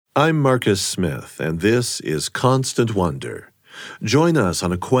I'm Marcus Smith, and this is Constant Wonder. Join us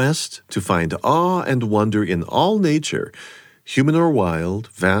on a quest to find awe and wonder in all nature, human or wild,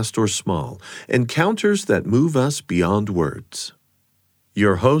 vast or small, encounters that move us beyond words.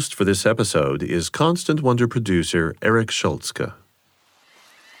 Your host for this episode is Constant Wonder producer Eric Schultzke.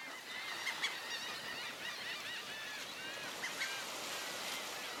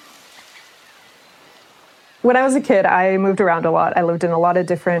 When I was a kid, I moved around a lot. I lived in a lot of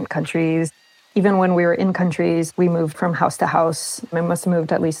different countries. Even when we were in countries, we moved from house to house. I must have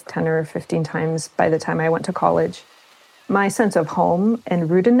moved at least 10 or 15 times by the time I went to college. My sense of home and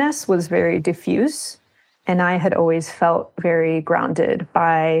rootedness was very diffuse, and I had always felt very grounded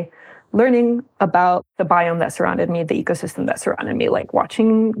by learning about the biome that surrounded me, the ecosystem that surrounded me, like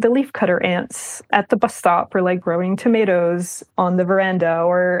watching the leafcutter ants at the bus stop, or like growing tomatoes on the veranda,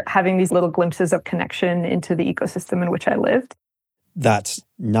 or having these little glimpses of connection into the ecosystem in which I lived. That's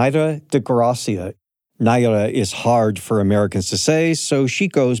Naira de Gracia. Naira is hard for Americans to say, so she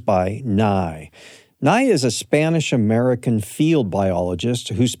goes by Nai. Nai is a Spanish-American field biologist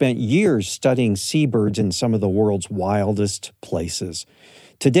who spent years studying seabirds in some of the world's wildest places.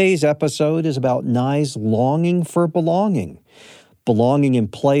 Today's episode is about Nai's longing for belonging in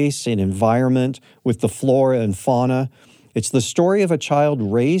place, in environment, with the flora and fauna. It's the story of a child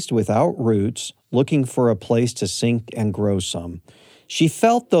raised without roots, looking for a place to sink and grow some. She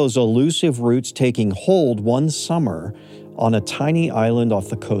felt those elusive roots taking hold one summer on a tiny island off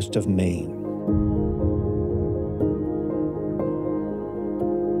the coast of Maine.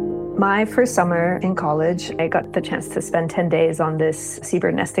 My first summer in college, I got the chance to spend 10 days on this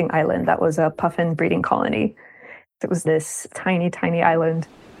seabird nesting island that was a puffin breeding colony. It was this tiny, tiny island.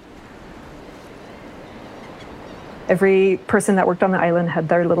 Every person that worked on the island had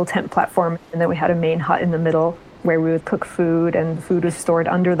their little tent platform, and then we had a main hut in the middle where we would cook food, and the food was stored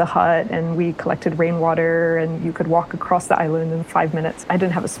under the hut, and we collected rainwater, and you could walk across the island in 5 minutes. I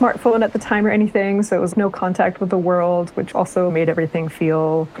didn't have a smartphone at the time or anything, so it was no contact with the world, which also made everything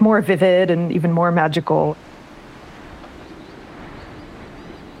feel more vivid and even more magical.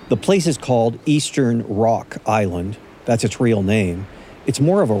 The place is called Eastern Rock Island. That's its real name. It's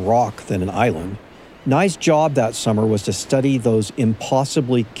more of a rock than an island. Nai's job that summer was to study those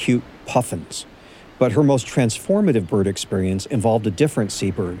impossibly cute puffins. But her most transformative bird experience involved a different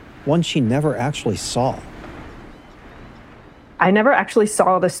seabird, one she never actually saw. I never actually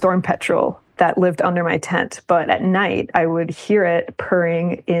saw the storm petrel that lived under my tent, but at night I would hear it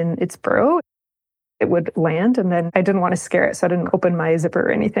purring in its burrow. It would land, and then I didn't want to scare it, so I didn't open my zipper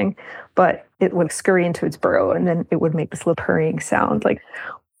or anything, but it would scurry into its burrow, and then it would make this little purring sound, like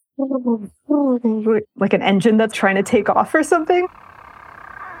an engine that's trying to take off or something.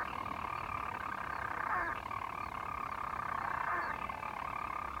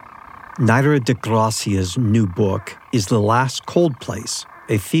 Naira de Gracia's new book is The Last Cold Place,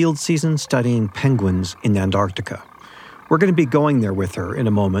 a field season studying penguins in Antarctica. We're going to be going there with her in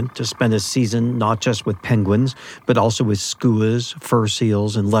a moment to spend a season not just with penguins, but also with skuas, fur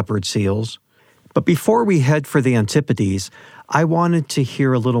seals, and leopard seals. But before we head for the Antipodes, I wanted to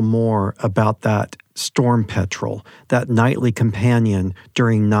hear a little more about that storm petrel, that nightly companion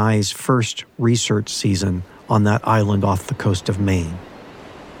during Nai's first research season on that island off the coast of Maine.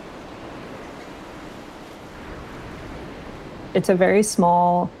 It's a very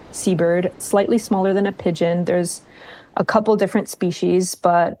small seabird, slightly smaller than a pigeon. There's a couple different species,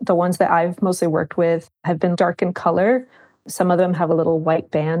 but the ones that I've mostly worked with have been dark in color. Some of them have a little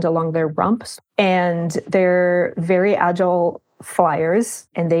white band along their rumps, and they're very agile flyers,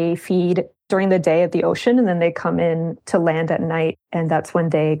 and they feed during the day at the ocean, and then they come in to land at night, and that's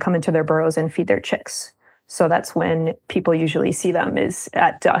when they come into their burrows and feed their chicks. So that's when people usually see them, is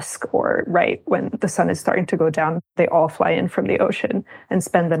at dusk or right when the sun is starting to go down. They all fly in from the ocean and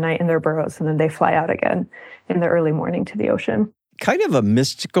spend the night in their burrows, and then they fly out again in the early morning to the ocean. Kind of a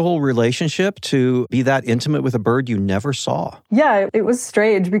mystical relationship to be that intimate with a bird you never saw. Yeah, it was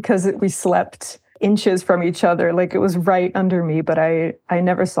strange because we slept inches from each other. Like, it was right under me, but I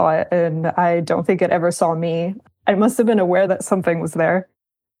never saw it, and I don't think it ever saw me. I must have been aware that something was there.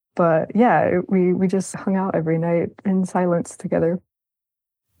 But yeah, we just hung out every night in silence together.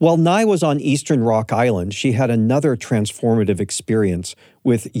 While Nai was on Eastern Rock Island, she had another transformative experience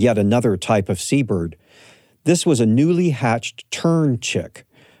with yet another type of seabird. This was a newly hatched tern chick.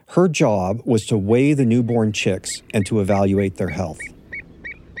 Her job was to weigh the newborn chicks and to evaluate their health.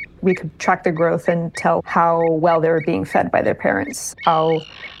 We could track their growth and tell how well they were being fed by their parents, how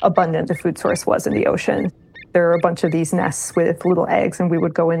abundant the food source was in the ocean. There were a bunch of these nests with little eggs, and we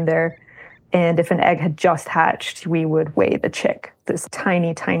would go in there And if an egg had just hatched, we would weigh the chick, this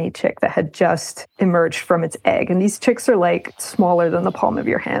tiny, tiny chick that had just emerged from its egg. And these chicks are like smaller than the palm of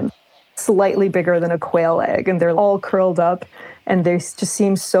your hand, slightly bigger than a quail egg. And they're all curled up and they just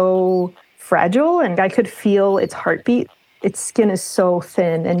seem so fragile. And I could feel its heartbeat. Its skin is so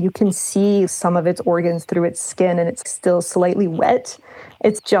thin and you can see some of its organs through its skin and it's still slightly wet.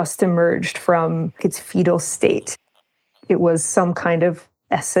 It's just emerged from its fetal state. It was some kind of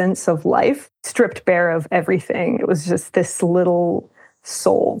essence of life, stripped bare of everything. It was just this little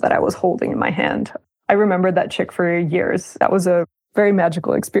soul that I was holding in my hand. I remembered that chick for years. That was a very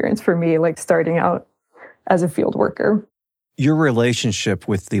magical experience for me, like starting out as a field worker. Your relationship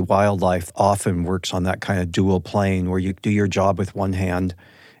with the wildlife often works on that kind of dual plane where you do your job with one hand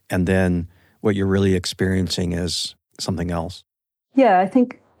and then what you're really experiencing is something else. Yeah, I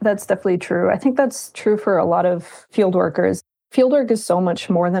think that's definitely true. I think that's true for a lot of field workers. Fieldwork is so much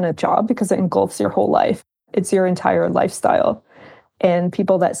more than a job because it engulfs your whole life. It's your entire lifestyle. And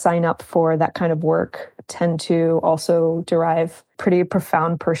people that sign up for that kind of work tend to also derive pretty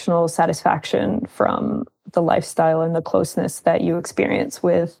profound personal satisfaction from the lifestyle and the closeness that you experience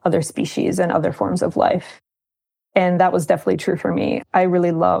with other species and other forms of life. And that was definitely true for me. I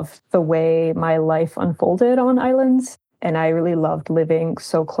really loved the way my life unfolded on islands. And I really loved living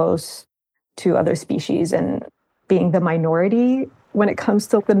so close to other species and being the minority when it comes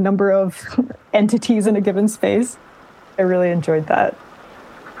to the number of entities in a given space. I really enjoyed that.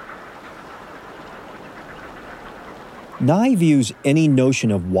 Nye views any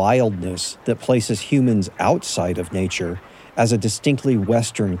notion of wildness that places humans outside of nature as a distinctly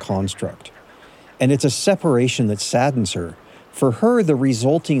Western construct. And it's a separation that saddens her. For her, the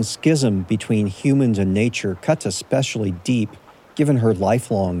resulting schism between humans and nature cuts especially deep, given her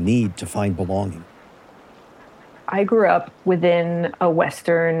lifelong need to find belonging. I grew up within a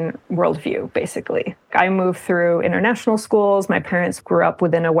Western worldview, basically. I moved through international schools. My parents grew up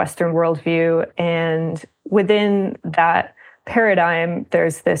within a Western worldview. And within that paradigm,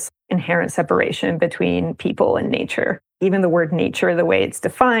 there's this inherent separation between people and nature. Even the word nature, the way it's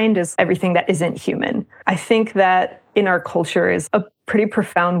defined, is everything that isn't human. I think that in our culture is a pretty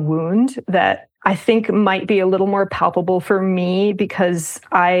profound wound that I think might be a little more palpable for me because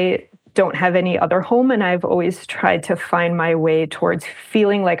I don't have any other home, and I've always tried to find my way towards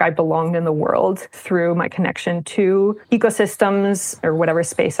feeling like I belonged in the world through my connection to ecosystems or whatever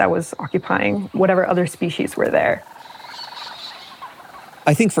space I was occupying, whatever other species were there.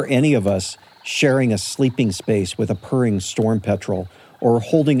 I think for any of us, sharing a sleeping space with a purring storm petrel or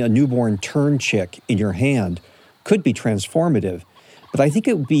holding a newborn tern chick in your hand could be transformative. But I think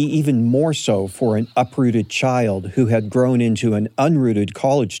it would be even more so for an uprooted child who had grown into an unrooted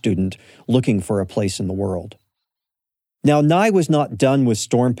college student looking for a place in the world. Now, Nye was not done with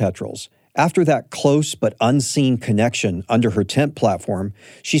storm petrels. After that close but unseen connection under her tent platform,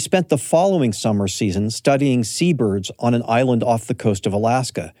 she spent the following summer season studying seabirds on an island off the coast of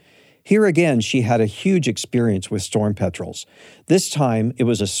Alaska. Here again, she had a huge experience with storm petrels. This time, it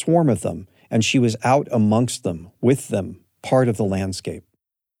was a swarm of them, and she was out amongst them, with them, part of the landscape.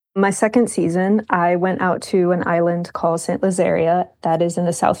 My second season, I went out to an island called St. Lazaria that is in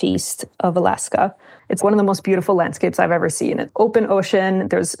the southeast of Alaska. It's one of the most beautiful landscapes I've ever seen. It's open ocean.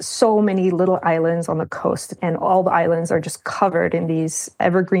 There's so many little islands on the coast, and all the islands are just covered in these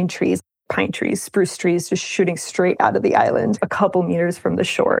evergreen trees, pine trees, spruce trees, just shooting straight out of the island a couple meters from the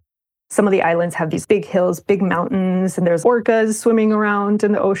shore. Some of the islands have these big hills, big mountains, and there's orcas swimming around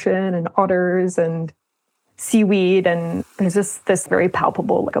in the ocean and otters and seaweed, and there's just this very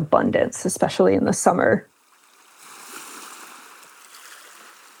palpable abundance, especially in the summer.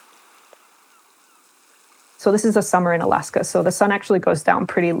 So this is the summer in Alaska, so the sun actually goes down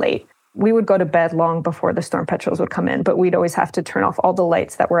pretty late. We would go to bed long before the storm petrels would come in, but we'd always have to turn off all the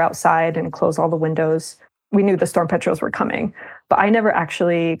lights that were outside and close all the windows. We knew the storm petrels were coming, but I never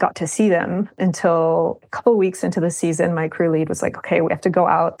actually got to see them until a couple of weeks into the season. My crew lead was like, okay, we have to go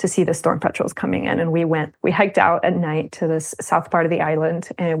out to see the storm petrels coming in. And we hiked out at night to this south part of the island,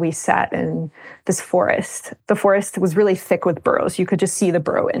 and we sat in this forest. The forest was really thick with burrows. You could just see the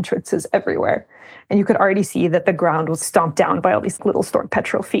burrow entrances everywhere. And you could already see that the ground was stomped down by all these little storm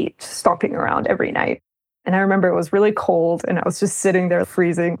petrel feet stomping around every night. And I remember it was really cold, and I was just sitting there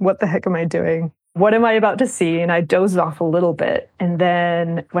freezing. What the heck am I doing? What am I about to see? And I dozed off a little bit. And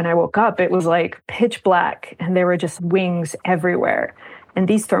then when I woke up, it was like pitch black, and there were just wings everywhere. And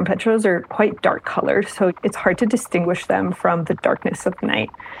these storm petrels are quite dark colored, so it's hard to distinguish them from the darkness of night.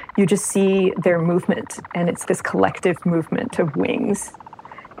 You just see their movement, and it's this collective movement of wings.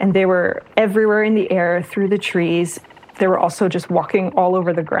 And they were everywhere in the air, through the trees. They were also just walking all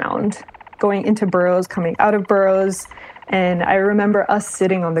over the ground. going into burrows, coming out of burrows. And I remember us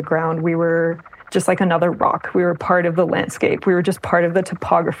sitting on the ground. We were just like another rock. We were part of the landscape. We were just part of the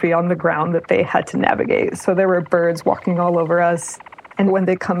topography on the ground that they had to navigate. So there were birds walking all over us. And when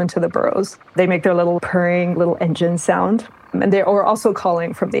they come into the burrows, they make their little purring, little engine sound. And they were also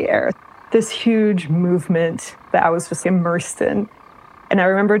calling from the air. This huge movement that I was just immersed in. And I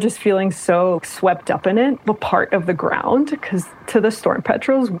remember just feeling so swept up in it, a part of the ground, because to the storm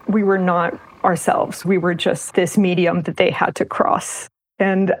petrels, we were not ourselves. We were just this medium that they had to cross.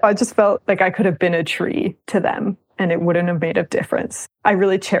 And I just felt like I could have been a tree to them, and it wouldn't have made a difference. I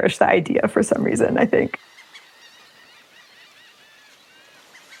really cherished the idea for some reason, I think.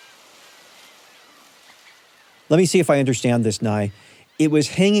 Let me see if I understand this, Nai. It was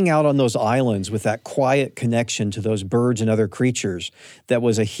hanging out on those islands with that quiet connection to those birds and other creatures that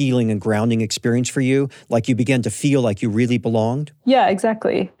was a healing and grounding experience for you, like you began to feel like you really belonged? Yeah,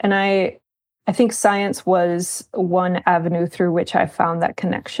 exactly. And I think science was one avenue through which I found that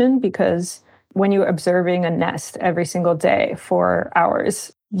connection, because when you're observing a nest every single day for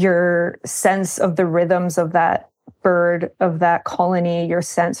hours, your sense of the rhythms of that bird, of that colony, your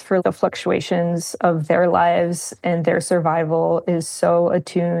sense for the fluctuations of their lives and their survival is so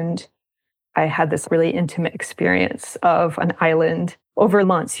attuned. I had this really intimate experience of an island. Over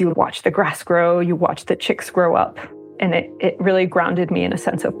months, you watch the grass grow, you watch the chicks grow up, and it really grounded me in a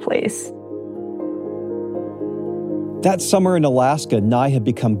sense of place. That summer in Alaska, Nai had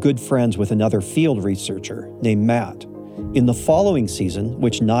become good friends with another field researcher named Matt. In the following season,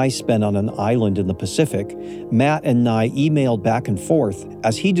 which Nai spent on an island in the Pacific, Matt and Nai emailed back and forth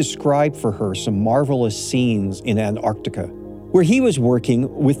as he described for her some marvelous scenes in Antarctica, where he was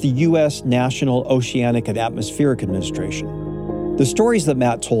working with the U.S. National Oceanic and Atmospheric Administration. The stories that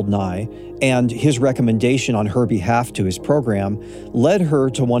Matt told Nai and his recommendation on her behalf to his program led her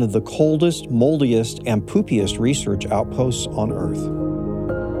to one of the coldest, moldiest, and poopiest research outposts on Earth.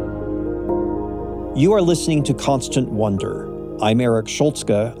 You are listening to Constant Wonder. I'm Eric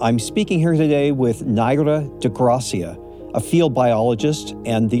Schultzke. I'm speaking here today with Naira de Gracia, a field biologist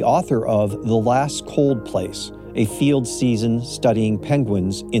and the author of The Last Cold Place, a field season studying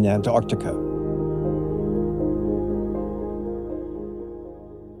penguins in Antarctica.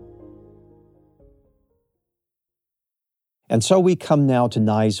 And so we come now to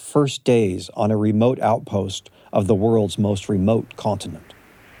Nai's first days on a remote outpost of the world's most remote continent.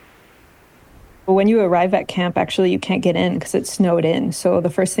 When you arrive at camp, actually, you can't get in because it's snowed in. So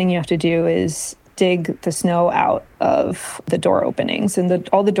the first thing you have to do is dig the snow out of the door openings. And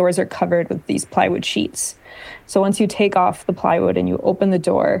all the doors are covered with these plywood sheets. So once you take off the plywood and you open the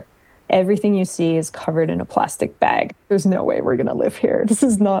door, everything you see is covered in a plastic bag. There's no way we're going to live here. This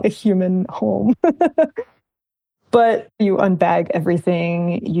is not a human home. But you unbag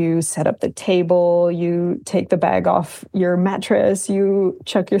everything, you set up the table, you take the bag off your mattress, you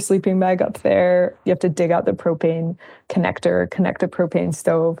chuck your sleeping bag up there. You have to dig out the propane connector, connect a propane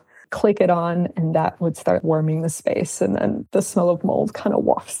stove, click it on, and that would start warming the space. And then the smell of mold kind of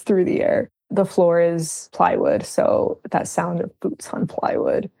wafts through the air. The floor is plywood, so that sound of boots on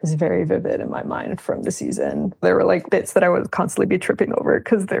plywood is very vivid in my mind from the season. There were like bits that I would constantly be tripping over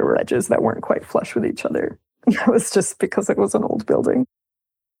because there were edges that weren't quite flush with each other. That was just because it was an old building.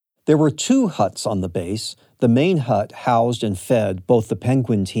 There were two huts on the base. The main hut housed and fed both the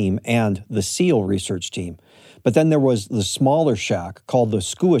penguin team and the seal research team. But then there was the smaller shack called the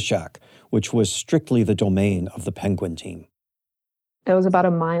skua shack, which was strictly the domain of the penguin team. It was about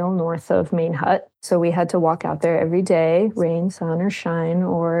a mile north of main hut. So we had to walk out there every day, rain, sun, or shine,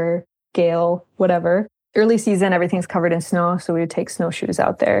 or gale, whatever. Early season, everything's covered in snow, so we would take snowshoes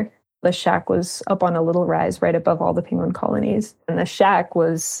out there. The shack was up on a little rise right above all the penguin colonies. And the shack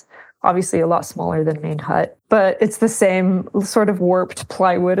was obviously a lot smaller than main hut, but it's the same sort of warped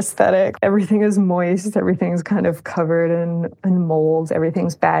plywood aesthetic. Everything is moist. Everything's kind of covered in mold.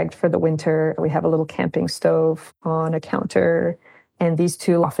 Everything's bagged for the winter. We have a little camping stove on a counter and these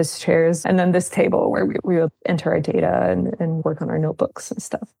two office chairs. And then this table where we would enter our data and work on our notebooks and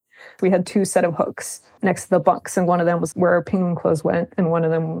stuff. We had two set of hooks next to the bunks, and one of them was where our penguin clothes went, and one of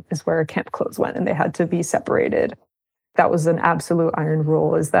them is where our camp clothes went, and they had to be separated. That was an absolute iron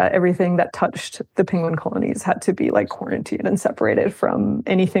rule, is that everything that touched the penguin colonies had to be like quarantined and separated from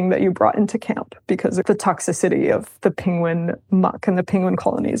anything that you brought into camp, because the toxicity of the penguin muck and the penguin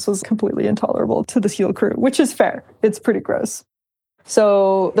colonies was completely intolerable to the SEAL crew, which is fair. It's pretty gross.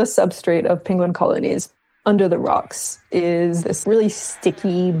 So the substrate of penguin colonies under the rocks is this really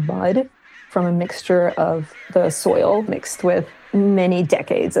sticky mud from a mixture of the soil mixed with many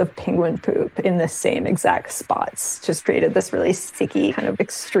decades of penguin poop in the same exact spots just created this really sticky, kind of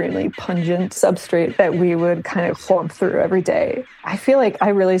extremely pungent substrate that we would kind of clump through every day. I feel like I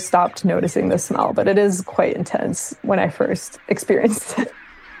really stopped noticing the smell, but it is quite intense when I first experienced it.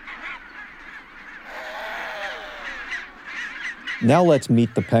 Now let's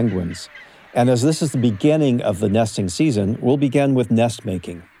meet the penguins. And as this is the beginning of the nesting season, we'll begin with nest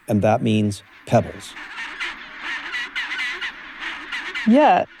making, and that means pebbles.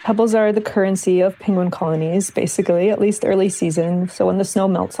 Yeah, pebbles are the currency of penguin colonies, basically, at least early season. So when the snow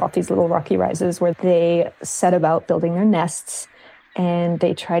melts off these little rocky rises where they set about building their nests, and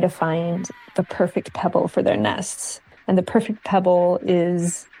they try to find the perfect pebble for their nests. And the perfect pebble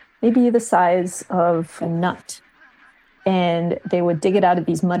is maybe the size of a nut. And they would dig it out of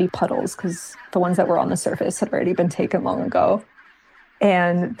these muddy puddles because the ones that were on the surface had already been taken long ago.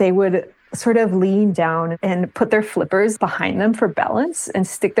 And they would sort of lean down and put their flippers behind them for balance and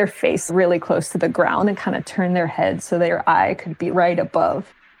stick their face really close to the ground and kind of turn their head so their eye could be right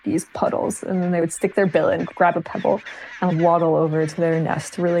above these puddles. And then they would stick their bill in, grab a pebble, and waddle over to their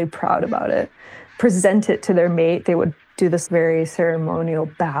nest, really proud about it. Present it to their mate. They would do this very ceremonial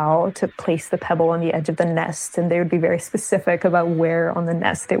bow to place the pebble on the edge of the nest. And they would be very specific about where on the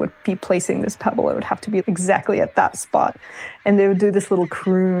nest they would be placing this pebble. It would have to be exactly at that spot. And they would do this little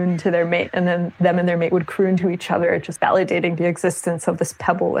croon to their mate. And then them and their mate would croon to each other, just validating the existence of this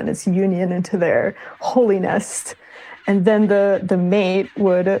pebble and its union into their holy nest. And then the mate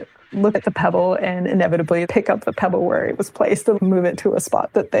would look at the pebble and inevitably pick up the pebble where it was placed and move it to a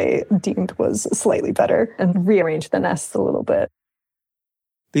spot that they deemed was slightly better and rearrange the nest a little bit.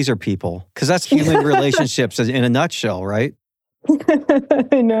 These are people, because that's human relationships in a nutshell, right?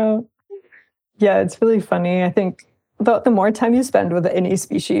 I know. Yeah, it's really funny. I think the more time you spend with any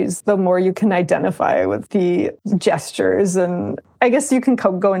species, the more you can identify with the gestures. And I guess you can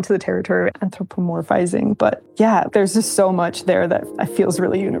go into the territory of anthropomorphizing. But yeah, there's just so much there that feels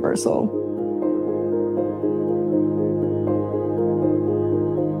really universal.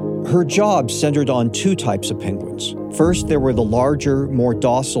 Her job centered on two types of penguins. First, there were the larger, more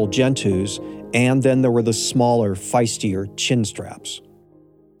docile gentoos, and then there were the smaller, feistier chinstraps.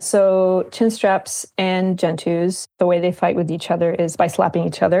 So chinstraps and gentoos, the way they fight with each other is by slapping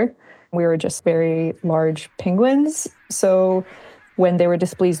each other. We were just very large penguins. So when they were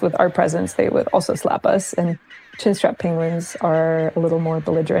displeased with our presence, they would also slap us. And chinstrap penguins are a little more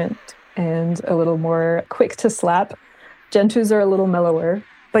belligerent and a little more quick to slap. Gentoos are a little mellower.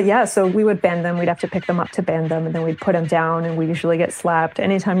 But yeah, so we would band them. We'd have to pick them up to band them, and then we'd put them down, and we usually get slapped.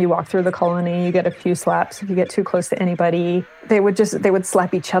 Anytime you walk through the colony, you get a few slaps. If you get too close to anybody, they would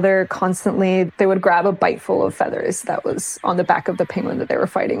slap each other constantly. They would grab a biteful of feathers that was on the back of the penguin that they were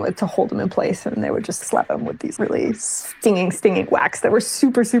fighting with to hold them in place, and they would just slap them with these really stinging whacks that were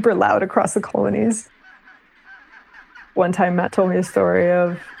super, super loud across the colonies. One time, Matt told me a story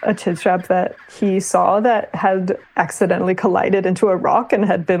of a chinstrap that he saw that had accidentally collided into a rock and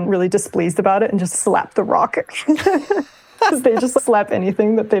had been really displeased about it and just slapped the rock. Because they just slap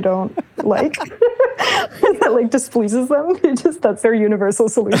anything that they don't like. That displeases them. That's their universal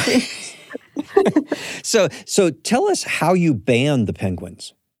solution. So tell us how you band the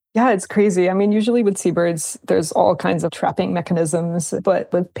penguins. Yeah, it's crazy. I mean, usually with seabirds, there's all kinds of trapping mechanisms, but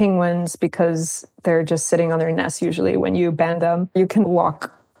with penguins, because they're just sitting on their nests, usually when you band them, you can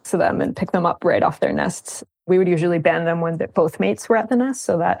walk to them and pick them up right off their nests. We would usually band them when both mates were at the nest,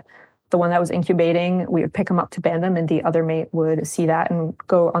 so that the one that was incubating, we would pick them up to band them, and the other mate would see that and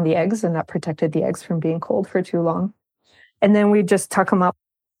go on the eggs, and that protected the eggs from being cold for too long. And then we'd just tuck them up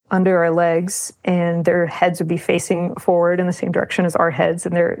under our legs, and their heads would be facing forward in the same direction as our heads,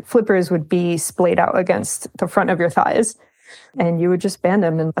 and their flippers would be splayed out against the front of your thighs. And you would just band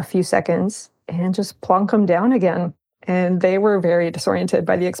them in a few seconds and just plonk them down again. And they were very disoriented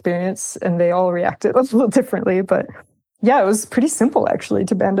by the experience, and they all reacted a little differently. But yeah, it was pretty simple, actually,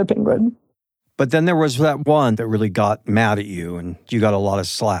 to band a penguin. But then there was that one that really got mad at you, and you got a lot of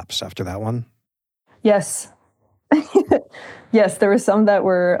slaps after that one. Yes. Yes, there were some that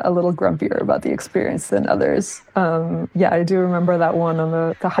were a little grumpier about the experience than others. Yeah, I do remember that one on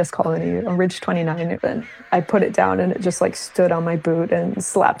the highest colony on Ridge 29. And I put it down and it just stood on my boot and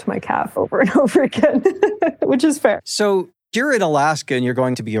slapped my calf over and over again, which is fair. So you're in Alaska and you're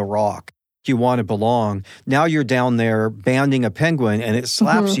going to be a rock. You want to belong. Now you're down there banding a penguin and it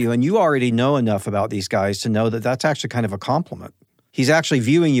slaps you, and you already know enough about these guys to know that that's actually kind of a compliment. He's actually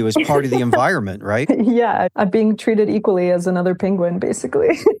viewing you as part of the environment, right? Yeah, I'm being treated equally as another penguin,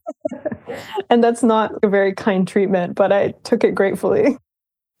 basically. And that's not a very kind treatment, but I took it gratefully.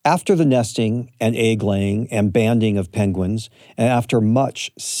 After the nesting and egg laying and banding of penguins, and after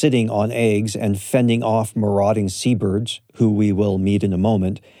much sitting on eggs and fending off marauding seabirds, who we will meet in a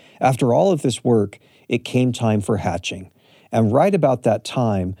moment, after all of this work, it came time for hatching. And right about that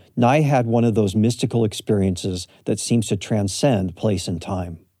time, Nye had one of those mystical experiences that seems to transcend place and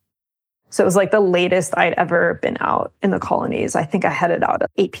time. So it was like the latest I'd ever been out in the colonies. I think I headed out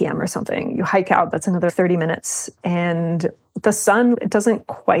at 8 p.m. or something. You hike out, that's another 30 minutes. And the sun, it doesn't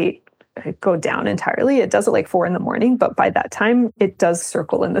quite go down entirely. It does at like 4 a.m, but by that time, it does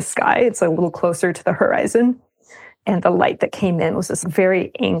circle in the sky. It's a little closer to the horizon. And the light that came in was this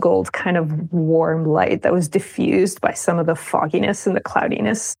very angled, kind of warm light that was diffused by some of the fogginess and the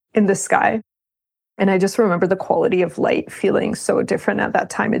cloudiness in the sky. And I just remember the quality of light feeling so different at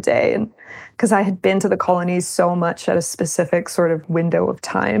that time of day. And because I had been to the colonies so much at a specific sort of window of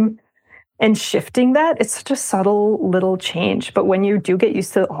time, and shifting that, it's such a subtle little change. But when you do get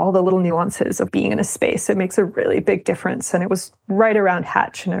used to all the little nuances of being in a space, it makes a really big difference. And it was right around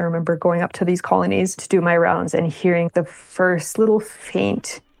hatch. And I remember going up to these colonies to do my rounds and hearing the first little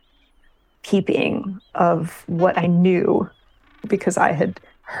faint peeping of what I knew, because I had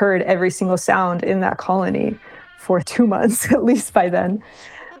heard every single sound in that colony for 2 months, at least by then.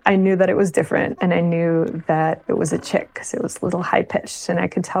 I knew that it was different, and I knew that it was a chick because it was a little high-pitched, and I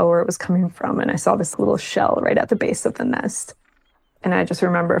could tell where it was coming from, and I saw this little shell right at the base of the nest. And I just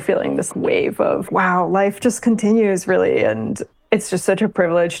remember feeling this wave of, wow, life just continues, really, and it's just such a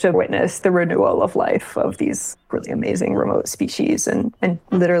privilege to witness the renewal of life of these really amazing remote species, and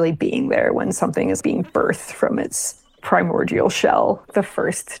literally being there when something is being birthed from its primordial shell. The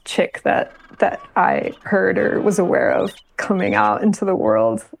first chick that I heard or was aware of coming out into the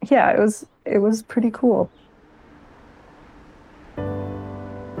world. Yeah, it was pretty cool.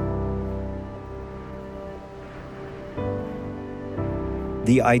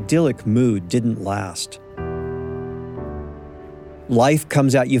 The idyllic mood didn't last. Life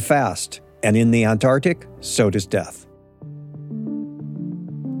comes at you fast, and in the Antarctic, so does death.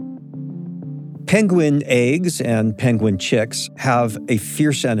 Penguin eggs and penguin chicks have a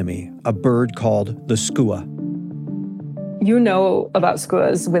fierce enemy, a bird called the skua. You know about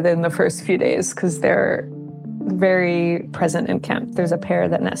skuas within the first few days because they're very present in camp. There's a pair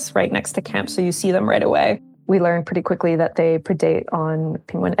that nests right next to camp, so you see them right away. We learned pretty quickly that they predate on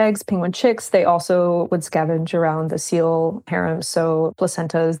penguin eggs, penguin chicks. They also would scavenge around the seal harems, so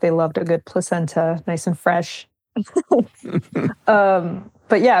placentas, they loved a good placenta, nice and fresh.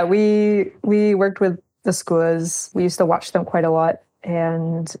 But yeah, we worked with the skuas. We used to watch them quite a lot.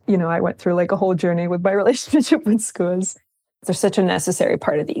 And, I went through like a whole journey with my relationship with skuas. They're such a necessary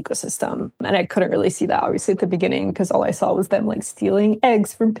part of the ecosystem. And I couldn't really see that, obviously, at the beginning, because all I saw was them like stealing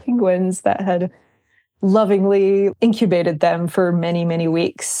eggs from penguins that had lovingly incubated them for many, many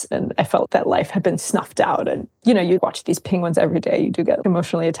weeks. And I felt that life had been snuffed out. And, you watch these penguins every day. You do get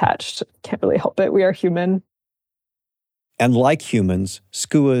emotionally attached. Can't really help it. We are human. And like humans,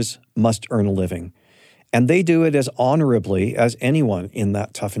 skuas must earn a living. And they do it as honorably as anyone in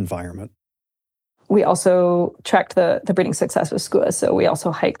that tough environment. We also tracked the breeding success of skuas. So we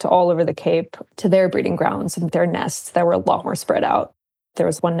also hiked all over the Cape to their breeding grounds and their nests that were a lot more spread out. There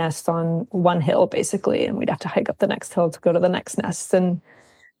was one nest on one hill, basically, and we'd have to hike up the next hill to go to the next nest. And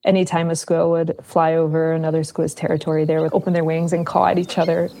anytime a skua would fly over another skua's territory, they would open their wings and caw at each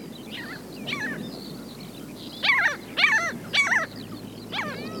other.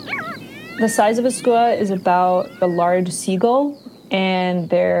 The size of a skua is about a large seagull, and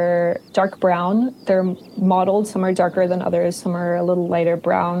they're dark brown. They're mottled. Some are darker than others. Some are a little lighter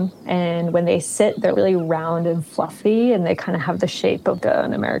brown. And when they sit, they're really round and fluffy, and they kind of have the shape of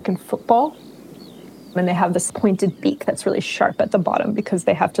an American football. And they have this pointed beak that's really sharp at the bottom because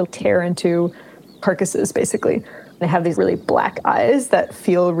they have to tear into carcasses, basically. They have these really black eyes that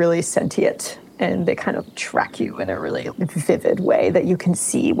feel really sentient, and they kind of track you in a really vivid way that you can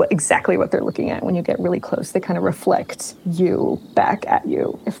see exactly what they're looking at. When you get really close, they kind of reflect you back at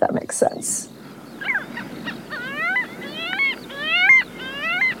you, if that makes sense.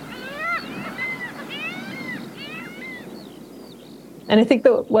 And I think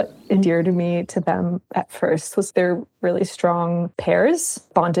that what endeared me to them at first was their really strong pairs,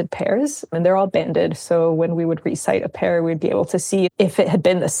 bonded pairs. And they're all banded. So when we would recite a pair, we'd be able to see if it had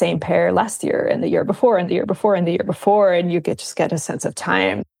been the same pair last year and the year before and the year before and the year before. And you could just get a sense of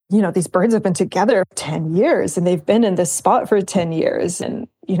time. These birds have been together 10 years and they've been in this spot for 10 years. And,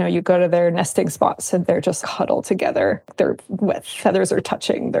 you go to their nesting spots and they're just huddled together. Their wet feathers are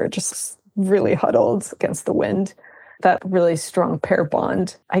touching. They're just really huddled against the wind. That really strong pair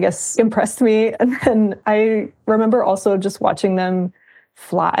bond, I guess, impressed me. And then I remember also just watching them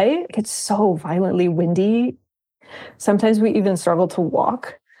fly. It gets so violently windy. Sometimes we even struggle to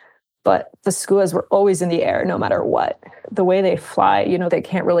walk, but the skuas were always in the air no matter what. The way they fly, they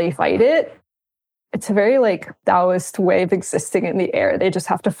can't really fight it. It's a very Taoist way of existing in the air. They just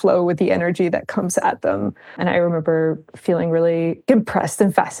have to flow with the energy that comes at them. And I remember feeling really impressed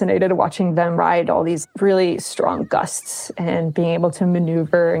and fascinated watching them ride all these really strong gusts and being able to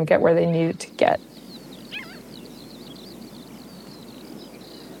maneuver and get where they needed to get.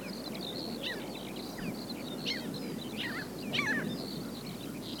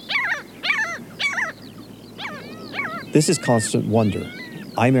 This is Constant Wonder.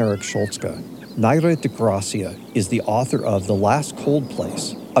 I'm Eric Scholzke. Naira de Gracia is the author of The Last Cold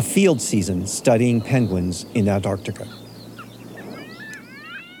Place, a field season studying penguins in Antarctica.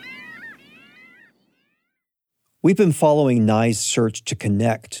 We've been following Nai's search to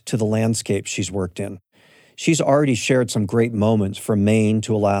connect to the landscape she's worked in. She's already shared some great moments from Maine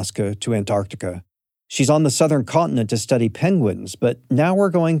to Alaska to Antarctica. She's on the southern continent to study penguins, but now we're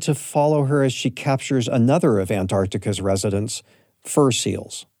going to follow her as she captures another of Antarctica's residents, fur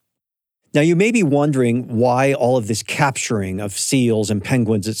seals. Now, you may be wondering why all of this capturing of seals and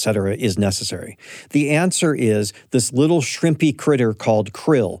penguins, etc., is necessary. The answer is this little shrimpy critter called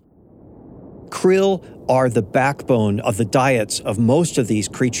krill. Krill are the backbone of the diets of most of these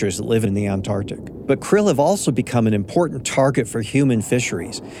creatures that live in the Antarctic. But krill have also become an important target for human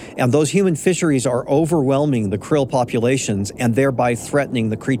fisheries. And those human fisheries are overwhelming the krill populations and thereby threatening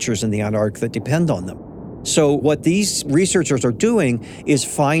the creatures in the Antarctic that depend on them. So what these researchers are doing is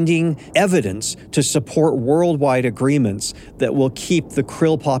finding evidence to support worldwide agreements that will keep the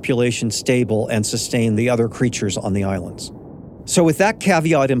krill population stable and sustain the other creatures on the islands. So with that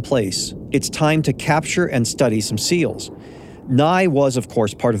caveat in place, it's time to capture and study some seals. Nai was, of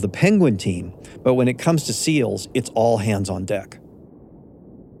course, part of the penguin team, but when it comes to seals, it's all hands on deck.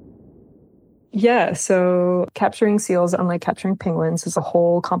 Yeah, so capturing seals, unlike capturing penguins, is a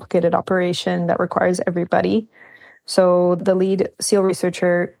whole complicated operation that requires everybody. So the lead seal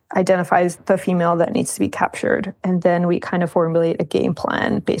researcher identifies the female that needs to be captured, and then we kind of formulate a game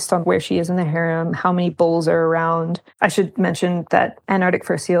plan based on where she is in the harem, how many bulls are around. I should mention that Antarctic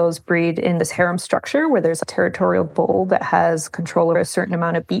fur seals breed in this harem structure where there's a territorial bull that has control over a certain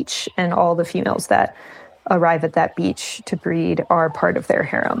amount of beach, and all the females that arrive at that beach to breed are part of their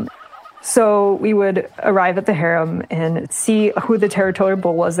harem. So we would arrive at the harem and see who the territorial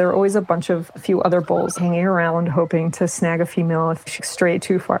bull was. There were always a few other bulls hanging around, hoping to snag a female if she strayed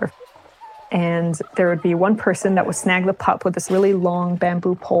too far. And there would be one person that would snag the pup with this really long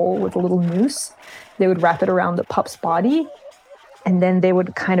bamboo pole with a little noose. They would wrap it around the pup's body, and then they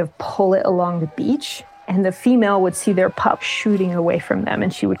would kind of pull it along the beach. And the female would see their pup shooting away from them,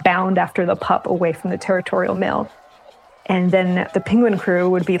 and she would bound after the pup away from the territorial male. And then the penguin crew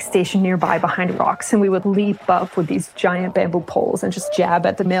would be stationed nearby behind rocks, and we would leap up with these giant bamboo poles and just jab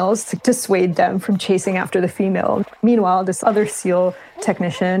at the males to dissuade them from chasing after the female. Meanwhile, this other seal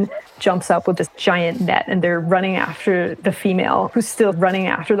technician jumps up with this giant net, and they're running after the female, who's still running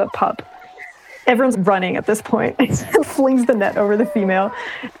after the pup. Everyone's running at this point. Flings the net over the female.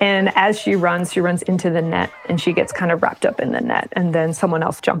 And as she runs into the net, and she gets kind of wrapped up in the net. And then someone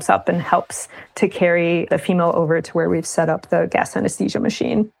else jumps up and helps to carry the female over to where we've set up the gas anesthesia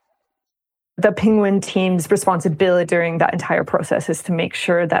machine. The penguin team's responsibility during that entire process is to make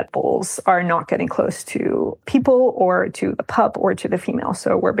sure that bulls are not getting close to people or to the pup or to the female.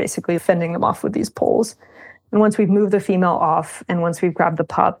 So we're basically fending them off with these poles. And once we've moved the female off, and once we've grabbed the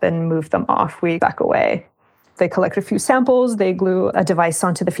pup and moved them off, we back away. They collect a few samples. They glue a device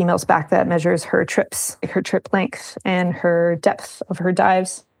onto the female's back that measures her trips, her trip length, and her depth of her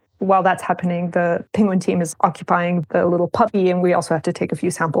dives. While that's happening, the penguin team is occupying the little puppy, and we also have to take a few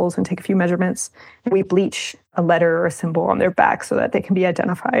samples and take a few measurements. We bleach a letter or a symbol on their back so that they can be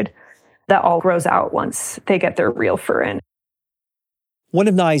identified. That all grows out once they get their real fur in. One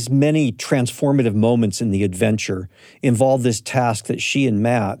of Nai's many transformative moments in the adventure involved this task that she and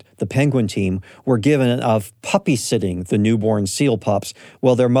Matt, the penguin team, were given of puppy sitting the newborn seal pups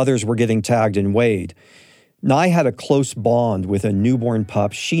while their mothers were getting tagged and weighed. Nai had a close bond with a newborn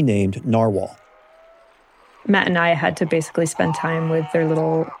pup she named Narwhal. Matt and I had to basically spend time with their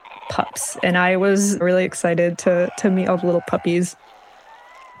little pups, and I was really excited to meet all the little puppies.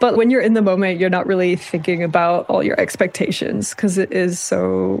 But when you're in the moment, you're not really thinking about all your expectations because it is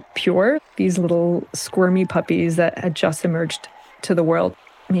so pure. These little squirmy puppies that had just emerged to the world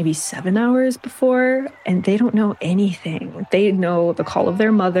maybe 7 hours before, and they don't know anything. They know the call of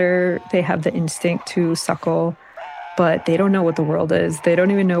their mother. They have the instinct to suckle, but they don't know what the world is. They don't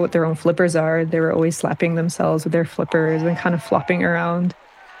even know what their own flippers are. They were always slapping themselves with their flippers and kind of flopping around.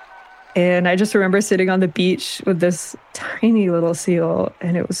 And I just remember sitting on the beach with this tiny little seal,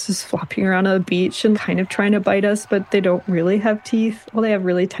 and it was just flopping around on the beach and kind of trying to bite us, but they don't really have teeth. Well, they have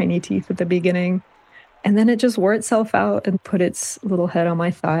really tiny teeth at the beginning. And then it just wore itself out and put its little head on my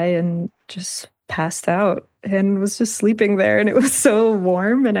thigh and just passed out and was just sleeping there. And it was so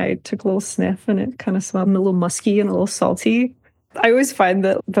warm, and I took a little sniff, and it kind of smelled a little musky and a little salty. I always find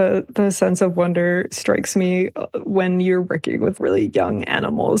that the sense of wonder strikes me when you're working with really young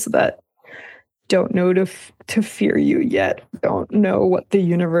animals that don't know to fear you yet, don't know what the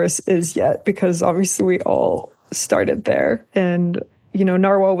universe is yet, because obviously we all started there. And, you know,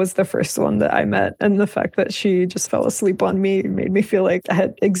 Narwhal was the first one that I met, and the fact that she just fell asleep on me made me feel like I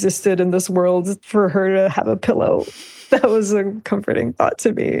had existed in this world for her to have a pillow. That was a comforting thought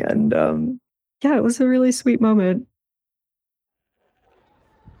to me. And yeah, it was a really sweet moment.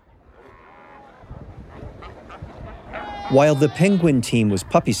 While the penguin team was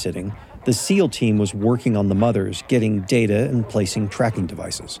puppy sitting, the seal team was working on the mothers, getting data and placing tracking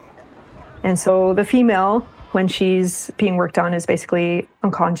devices. And so the female, when she's being worked on, is basically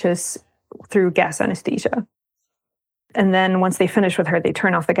unconscious through gas anesthesia. And then once they finish with her, they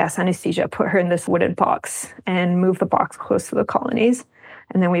turn off the gas anesthesia, put her in this wooden box, and move the box close to the colonies.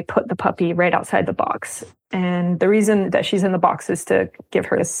 And then we put the puppy right outside the box. And the reason that she's in the box is to give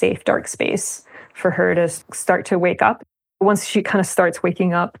her a safe, dark space for her to start to wake up. Once she kind of starts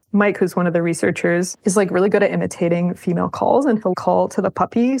waking up, Mike, who's one of the researchers, is like really good at imitating female calls, and he'll call to the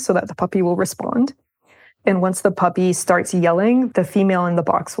puppy so that the puppy will respond. And once the puppy starts yelling, the female in the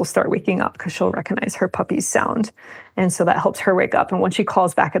box will start waking up because she'll recognize her puppy's sound. And so that helps her wake up. And when she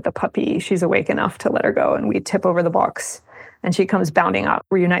calls back at the puppy, she's awake enough to let her go. And we tip over the box, and she comes bounding up,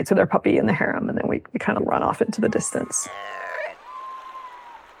 reunites with her puppy in the harem, and then we kind of run off into the distance.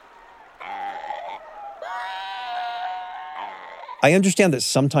 I understand that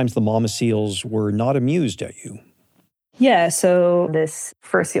sometimes the mama seals were not amused at you. Yeah, so this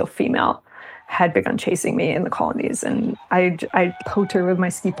fur seal female had begun chasing me in the colonies, and I poked her with my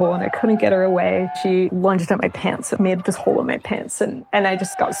ski pole, and I couldn't get her away. She lunged at my pants and made this hole in my pants, and I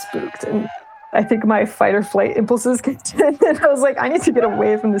just got spooked. And I think my fight or flight impulses kicked in, and I was like, I need to get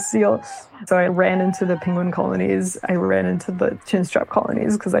away from the seal. So I ran into the penguin colonies. I ran into the chinstrap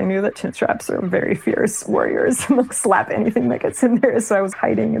colonies because I knew that chinstraps are very fierce warriors and they'll slap anything that gets in there. So I was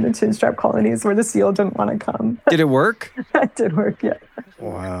hiding in the chinstrap colonies where the seal didn't want to come. Did it work? It did work, yeah.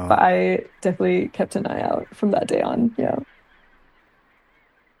 Wow. But I definitely kept an eye out from that day on, yeah.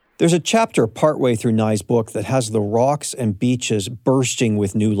 There's a chapter partway through Nai's book that has the rocks and beaches bursting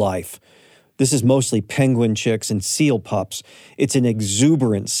with new life. This is mostly penguin chicks and seal pups. It's an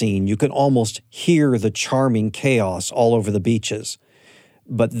exuberant scene. You can almost hear the charming chaos all over the beaches.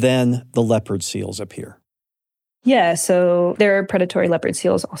 But then the leopard seals appear. Yeah, so there are predatory leopard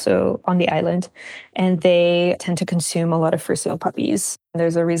seals also on the island, and they tend to consume a lot of fur seal puppies.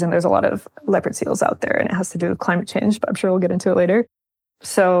 There's a reason there's a lot of leopard seals out there, and it has to do with climate change, but I'm sure we'll get into it later.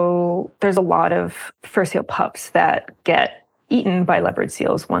 So there's a lot of fur seal pups that get eaten by leopard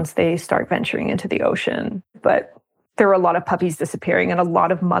seals once they start venturing into the ocean. But there were a lot of puppies disappearing, and a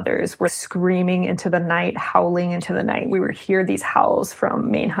lot of mothers were screaming into the night, howling into the night. We would hear these howls from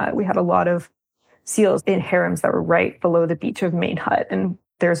Main Hut. We had a lot of seals in harems that were right below the beach of Main Hut. And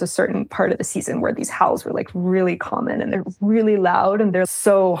there's a certain part of the season where these howls were like really common, and they're really loud, and they're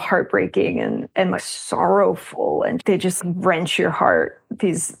so heartbreaking and like sorrowful, and they just wrench your heart,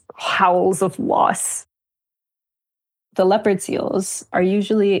 these howls of loss. The leopard seals are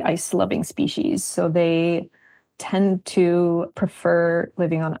usually ice-loving species, so they tend to prefer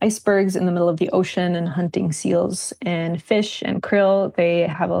living on icebergs in the middle of the ocean and hunting seals and fish and krill. They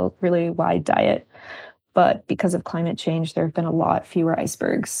have a really wide diet, but because of climate change, there have been a lot fewer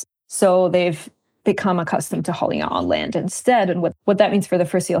icebergs. So they've become accustomed to hauling out on land instead. And what that means for the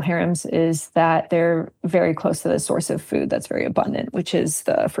fur seal harems is that they're very close to the source of food that's very abundant, which is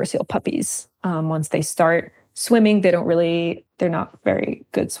the fur seal puppies. Once they start swimming, they're not very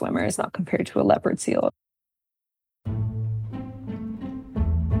good swimmers, not compared to a leopard seal.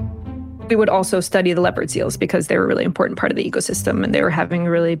 We would also study the leopard seals because they were a really important part of the ecosystem, and they were having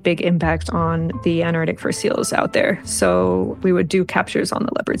a really big impact on the Antarctic fur seals out there. So we would do captures on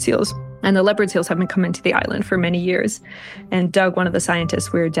the leopard seals. And the leopard seals have been coming to the island for many years. And Doug, one of the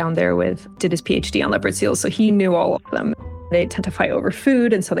scientists we were down there with, did his PhD on leopard seals, so he knew all of them. They tend to fight over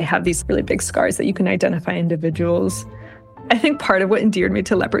food, and so they have these really big scars that you can identify individuals. I think part of what endeared me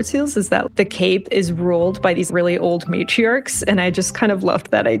to leopard seals is that the Cape is ruled by these really old matriarchs, and I just kind of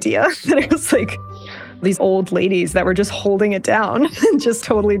loved that idea. That it was like these old ladies that were just holding it down and just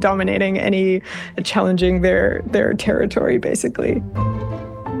totally dominating any challenging their territory, basically.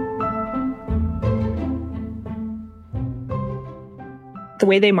 The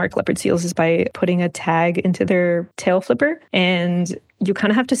way they mark leopard seals is by putting a tag into their tail flipper, and you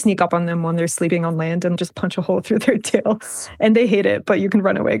kind of have to sneak up on them when they're sleeping on land and just punch a hole through their tail. And they hate it, but you can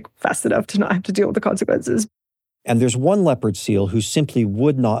run away fast enough to not have to deal with the consequences. And there's one leopard seal who simply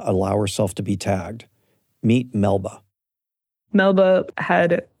would not allow herself to be tagged. Meet Melba. Melba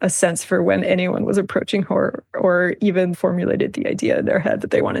had a sense for when anyone was approaching her, or even formulated the idea in their head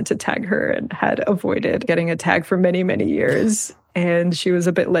that they wanted to tag her, and had avoided getting a tag for many, many years. And she was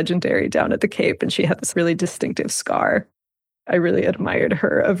a bit legendary down at the Cape, and she had this really distinctive scar. I really admired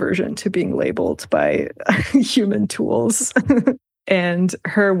her aversion to being labeled by human tools and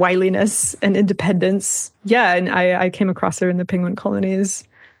her wiliness and independence. Yeah, and I came across her in the penguin colonies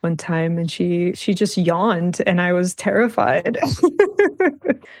one time, and she just yawned, and I was terrified.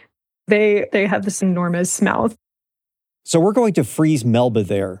 They have this enormous mouth. So we're going to freeze Melba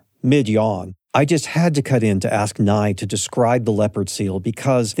there, mid-yawn. I just had to cut in to ask Nye to describe the leopard seal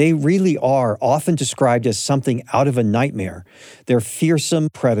because they really are often described as something out of a nightmare. They're fearsome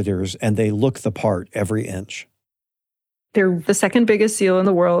predators, and they look the part every inch. They're the second biggest seal in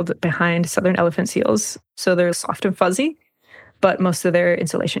the world behind southern elephant seals. So they're soft and fuzzy, but most of their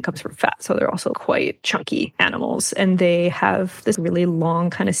insulation comes from fat. So they're also quite chunky animals. And they have this really long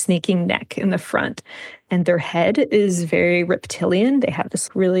kind of snaking neck in the front. And their head is very reptilian. They have this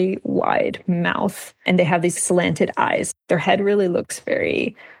really wide mouth, and they have these slanted eyes. Their head really looks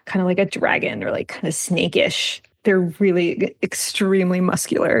very kind of like a dragon, or like kind of snakish. They're really extremely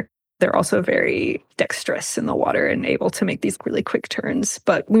muscular. They're also very dexterous in the water and able to make these really quick turns.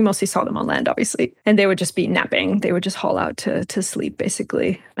 But we mostly saw them on land, obviously. And they would just be napping. They would just haul out to sleep,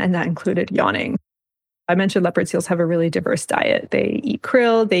 basically. And that included yawning. I mentioned leopard seals have a really diverse diet. They eat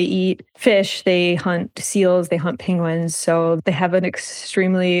krill, they eat fish, they hunt seals, they hunt penguins. So they have an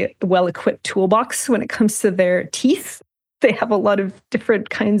extremely well-equipped toolbox when it comes to their teeth. They have a lot of different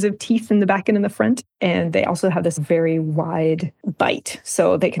kinds of teeth in the back and in the front. And they also have this very wide bite.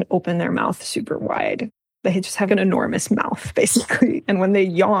 So they can open their mouth super wide. They just have an enormous mouth, basically. And when they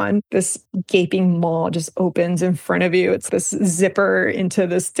yawn, this gaping maw just opens in front of you. It's this zipper into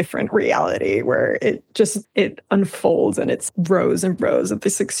this different reality where it unfolds, and it's rows and rows of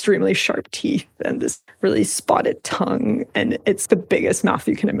this extremely sharp teeth and this really spotted tongue. And it's the biggest mouth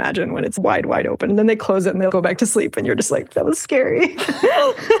you can imagine when it's wide, wide open. And then they close it and they'll go back to sleep. And you're just like, that was scary.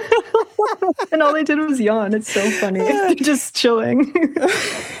 And all they did was yawn. It's so funny. They're just chilling.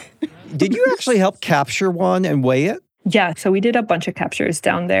 Did you actually help capture one and weigh it? Yeah, so we did a bunch of captures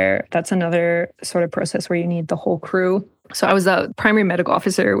down there. That's another sort of process where you need the whole crew. So I was a primary medical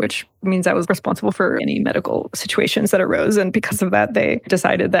officer, which means I was responsible for any medical situations that arose. And because of that, they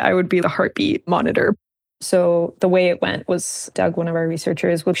decided that I would be the heartbeat monitor. So the way it went was Doug, one of our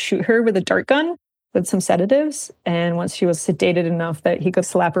researchers, would shoot her with a dart gun with some sedatives. And once she was sedated enough that he could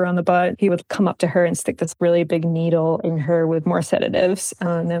slap her on the butt, he would come up to her and stick this really big needle in her with more sedatives.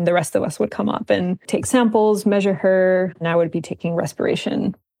 And then the rest of us would come up and take samples, measure her. And I would be taking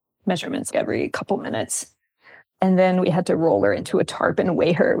respiration measurements every couple minutes. And then we had to roll her into a tarp and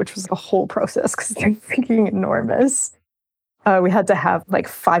weigh her, which was a whole process because they're freaking enormous. We had to have like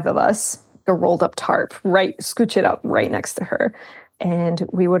 5 of us, a rolled up tarp, scooch it up right next to her. And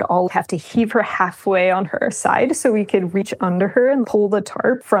we would all have to heave her halfway on her side so we could reach under her and pull the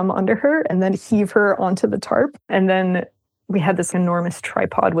tarp from under her and then heave her onto the tarp. And then we had this enormous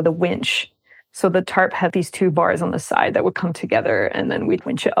tripod with a winch. So the tarp had these 2 bars on the side that would come together, and then we'd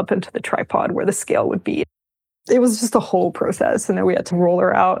winch it up into the tripod where the scale would be. It was just a whole process. And then we had to roll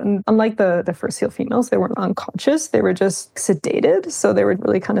her out. And unlike the first seal females, they weren't unconscious. They were just sedated. So they were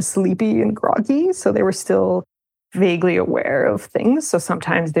really kind of sleepy and groggy. So they were still vaguely aware of things. So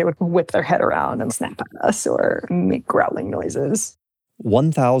sometimes they would whip their head around and snap at us or make growling noises.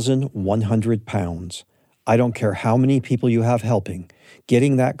 1,100 pounds. I don't care how many people you have helping.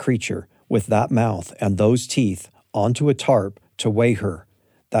 Getting that creature with that mouth and those teeth onto a tarp to weigh her,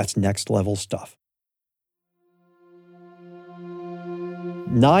 that's next level stuff.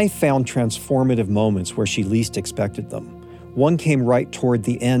 Nye found transformative moments where she least expected them. One came right toward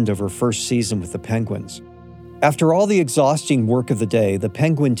the end of her first season with the penguins. After all the exhausting work of the day, the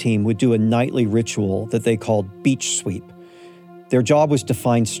penguin team would do a nightly ritual that they called beach sweep. Their job was to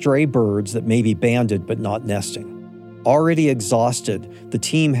find stray birds that may be banded but not nesting. Already exhausted, the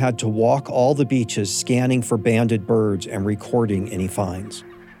team had to walk all the beaches scanning for banded birds and recording any finds.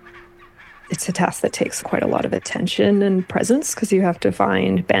 It's a task that takes quite a lot of attention and presence because you have to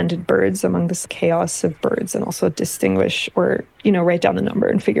find banded birds among this chaos of birds and also distinguish or, write down a number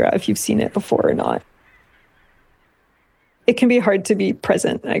and figure out if you've seen it before or not. It can be hard to be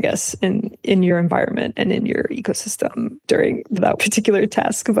present, I guess, in your environment and in your ecosystem during that particular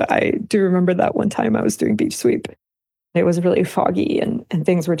task. But I do remember that one time I was doing beach sweep. It was really foggy and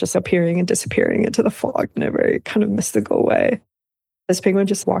things were just appearing and disappearing into the fog in a very kind of mystical way. This penguin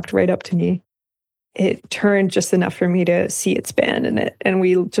just walked right up to me. It turned just enough for me to see its band in it. And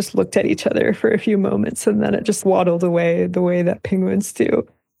we just looked at each other for a few moments and then it just waddled away the way that penguins do.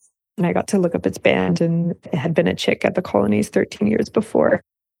 And I got to look up its band and it had been a chick at the colonies 13 years before.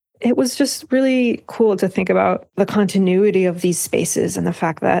 It was just really cool to think about the continuity of these spaces and the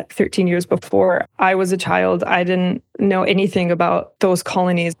fact that 13 years before I was a child, I didn't know anything about those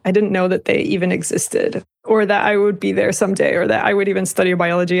colonies. I didn't know that they even existed or that I would be there someday or that I would even study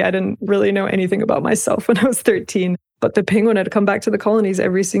biology. I didn't really know anything about myself when I was 13. But the penguin had come back to the colonies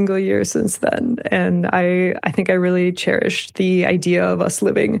every single year since then. And I think I really cherished the idea of us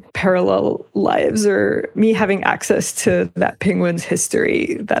living parallel lives or me having access to that penguin's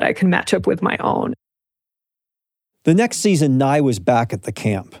history that I can match up with my own. The next season, Nye was back at the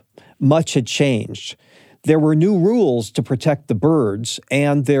camp. Much had changed. There were new rules to protect the birds,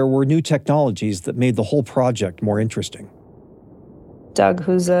 and there were new technologies that made the whole project more interesting. Doug,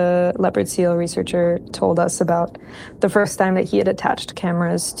 who's a leopard seal researcher, told us about the first time that he had attached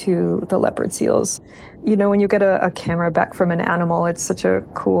cameras to the leopard seals. When you get a camera back from an animal, it's such a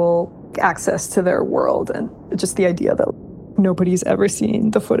cool access to their world. And just the idea that nobody's ever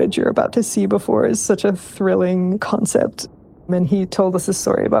seen the footage you're about to see before is such a thrilling concept. And he told us a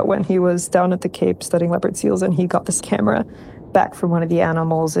story about when he was down at the Cape studying leopard seals and he got this camera back from one of the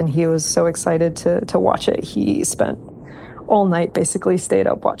animals and he was so excited to watch it. He spent all night, basically stayed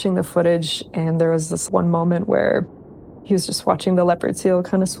up watching the footage. And there was this one moment where he was just watching the leopard seal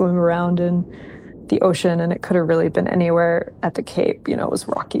kind of swim around in the ocean. And it could have really been anywhere at the Cape. It was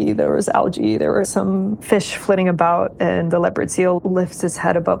rocky, there was algae, there were some fish flitting about. And the leopard seal lifts his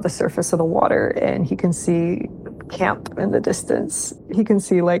head above the surface of the water and he can see camp in the distance. He can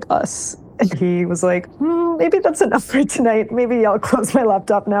see like us. And he was like, maybe that's enough for tonight. Maybe I'll close my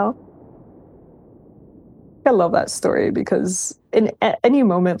laptop now. I love that story because at any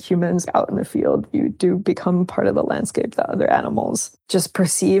moment, humans out in the field, you do become part of the landscape that other animals just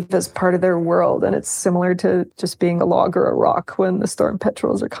perceive as part of their world. And it's similar to just being a log or a rock when the storm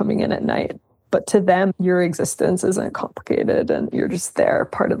petrels are coming in at night. But to them, your existence isn't complicated and you're just there,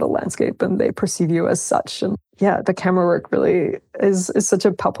 part of the landscape, and they perceive you as such. And yeah, the camera work really is such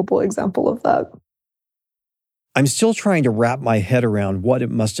a palpable example of that. I'm still trying to wrap my head around what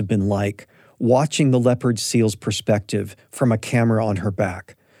it must have been like watching the leopard seal's perspective from a camera on her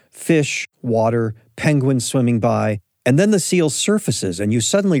back. Fish, water, penguins swimming by, and then the seal surfaces and you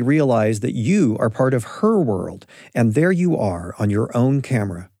suddenly realize that you are part of her world, and there you are on your own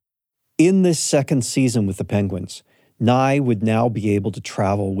camera. In this second season with the penguins, Nye would now be able to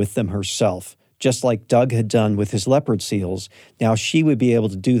travel with them herself. Just like Doug had done with his leopard seals, now she would be able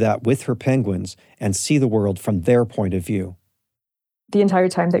to do that with her penguins and see the world from their point of view. The entire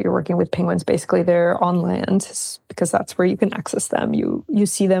time that you're working with penguins, basically they're on land because that's where you can access them. You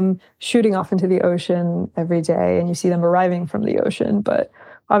see them shooting off into the ocean every day and you see them arriving from the ocean, but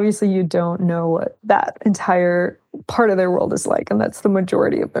obviously you don't know what that entire part of their world is like, and that's the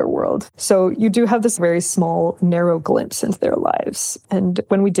majority of their world. So you do have this very small, narrow glimpse into their lives. And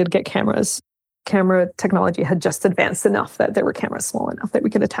when we did get cameras, camera technology had just advanced enough that there were cameras small enough that we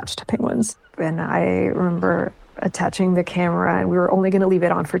could attach to penguins. And I remember attaching the camera and we were only going to leave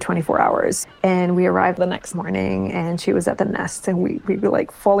it on for 24 hours. And we arrived the next morning and she was at the nest and we were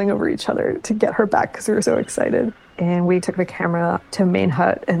like falling over each other to get her back because we were so excited. And we took the camera to main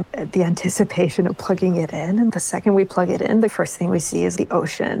hut and the anticipation of plugging it in. And the second we plug it in, the first thing we see is the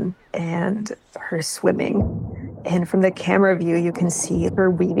ocean and her swimming. And from the camera view, you can see her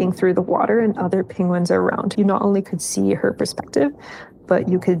weaving through the water and other penguins are around. You not only could see her perspective, but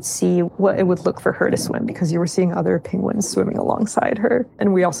you could see what it would look for her to swim because you were seeing other penguins swimming alongside her.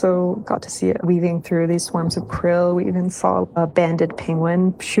 And we also got to see it weaving through these swarms of krill. We even saw a banded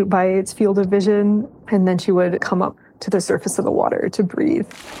penguin shoot by its field of vision. And then she would come up to the surface of the water to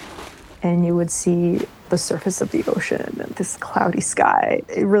breathe. And you would see the surface of the ocean and this cloudy sky.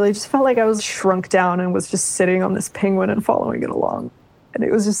 It really just felt like I was shrunk down and was just sitting on this penguin and following it along. And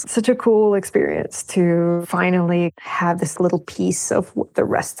it was just such a cool experience to finally have this little piece of what the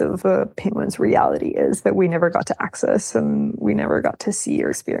rest of a penguin's reality is that we never got to access and we never got to see or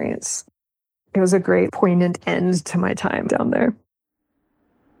experience. It was a great poignant end to my time down there.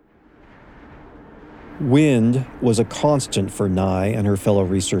 Wind was a constant for Nye and her fellow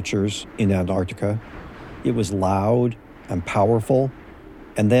researchers in Antarctica. It was loud and powerful,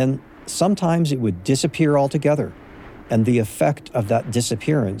 and then sometimes it would disappear altogether, and the effect of that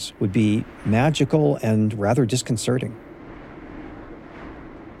disappearance would be magical and rather disconcerting.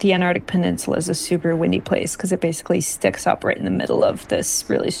 The Antarctic Peninsula is a super windy place because it basically sticks up right in the middle of this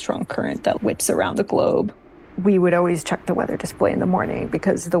really strong current that whips around the globe. We would always check the weather display in the morning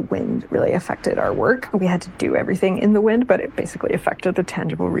because the wind really affected our work. We had to do everything in the wind, but it basically affected the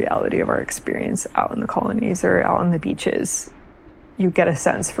tangible reality of our experience out in the colonies or out on the beaches. You get a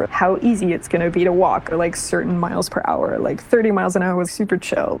sense for how easy it's going to be to walk, or like certain miles per hour, like 30 miles an hour was super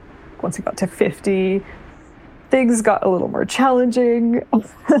chill. Once it got to 50, things got a little more challenging.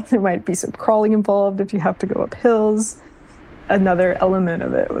 There might be some crawling involved if you have to go up hills. Another element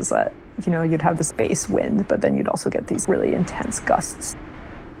of it was that you'd have this base wind, but then you'd also get these really intense gusts.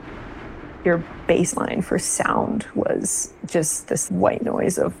 Your baseline for sound was just this white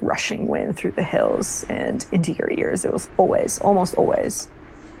noise of rushing wind through the hills and into your ears. It was almost always.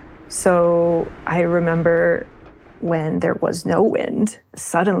 So I remember when there was no wind,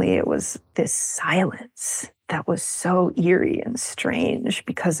 suddenly it was this silence that was so eerie and strange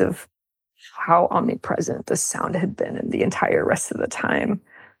because of how omnipresent the sound had been in the entire rest of the time.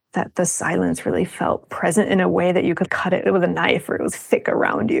 That the silence really felt present in a way that you could cut it with a knife, or it was thick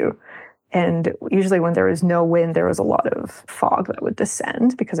around you. And usually when there was no wind, there was a lot of fog that would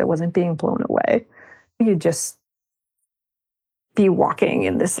descend because it wasn't being blown away. You'd just be walking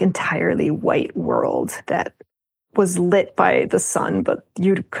in this entirely white world that was lit by the sun, but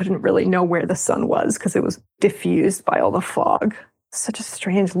you couldn't really know where the sun was because it was diffused by all the fog. Such a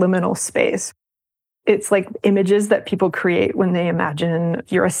strange liminal space. It's like images that people create when they imagine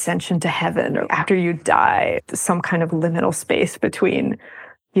your ascension to heaven, or after you die, some kind of liminal space between,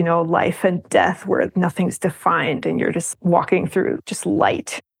 life and death where nothing's defined and you're just walking through just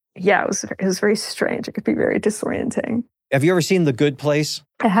light. Yeah, it was very strange. It could be very disorienting. Have you ever seen The Good Place?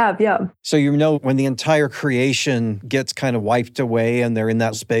 I have, yeah. So when the entire creation gets kind of wiped away and they're in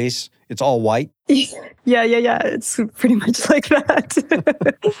that space, it's all white? Yeah. It's pretty much like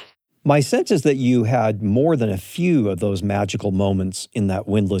that. My sense is that you had more than a few of those magical moments in that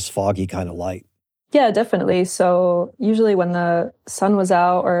windless, foggy kind of light. Yeah, definitely. So usually when the sun was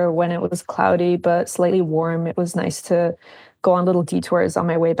out or when it was cloudy but slightly warm, it was nice to go on little detours on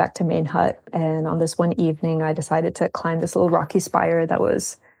my way back to Main Hut. And on this one evening, I decided to climb this little rocky spire that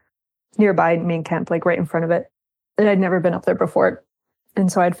was nearby main camp, like right in front of it. And I'd never been up there before.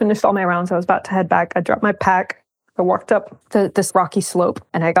 And so I'd finished all my rounds. I was about to head back. I dropped my pack. I walked up this rocky slope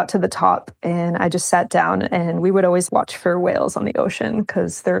and I got to the top and I just sat down, and we would always watch for whales on the ocean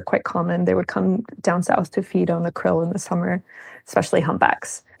because they're quite common. They would come down south to feed on the krill in the summer, especially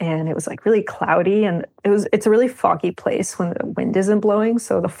humpbacks. And it was like really cloudy, and it's a really foggy place when the wind isn't blowing.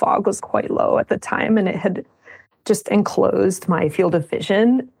 So the fog was quite low at the time, and it had just enclosed my field of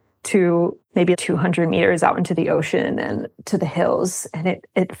vision to maybe 200 meters out into the ocean and to the hills. And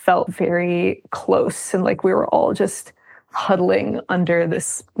it felt very close, and like we were all just huddling under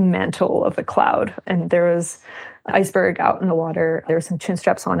this mantle of the cloud. And there was an iceberg out in the water. There were some chin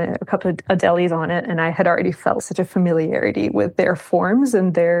straps on it, a couple of adelies on it. And I had already felt such a familiarity with their forms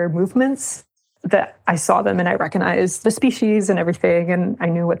and their movements that I saw them and I recognized the species and everything, and I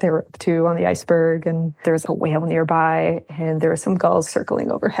knew what they were up to on the iceberg, and there was a whale nearby, and there were some gulls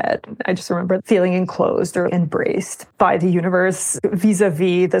circling overhead. I just remember feeling enclosed or embraced by the universe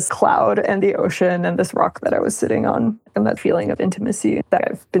vis-a-vis this cloud and the ocean and this rock that I was sitting on, and that feeling of intimacy that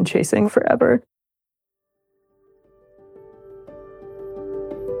I've been chasing forever.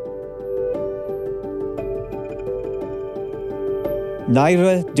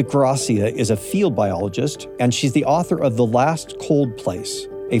 Naira de Gracia is a field biologist, and she's the author of The Last Cold Place,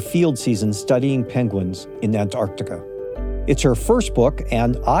 a field season studying penguins in Antarctica. It's her first book,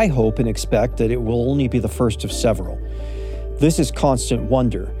 and I hope and expect that it will only be the first of several. This is Constant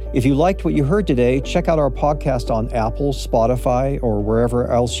Wonder. If you liked what you heard today, check out our podcast on Apple, Spotify, or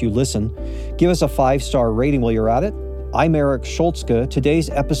wherever else you listen. Give us a 5-star rating while you're at it. I'm Eric Scholzke. Today's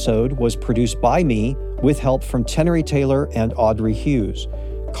episode was produced by me with help from Tenery Taylor and Audrey Hughes.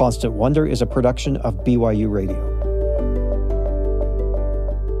 Constant Wonder is a production of BYU Radio.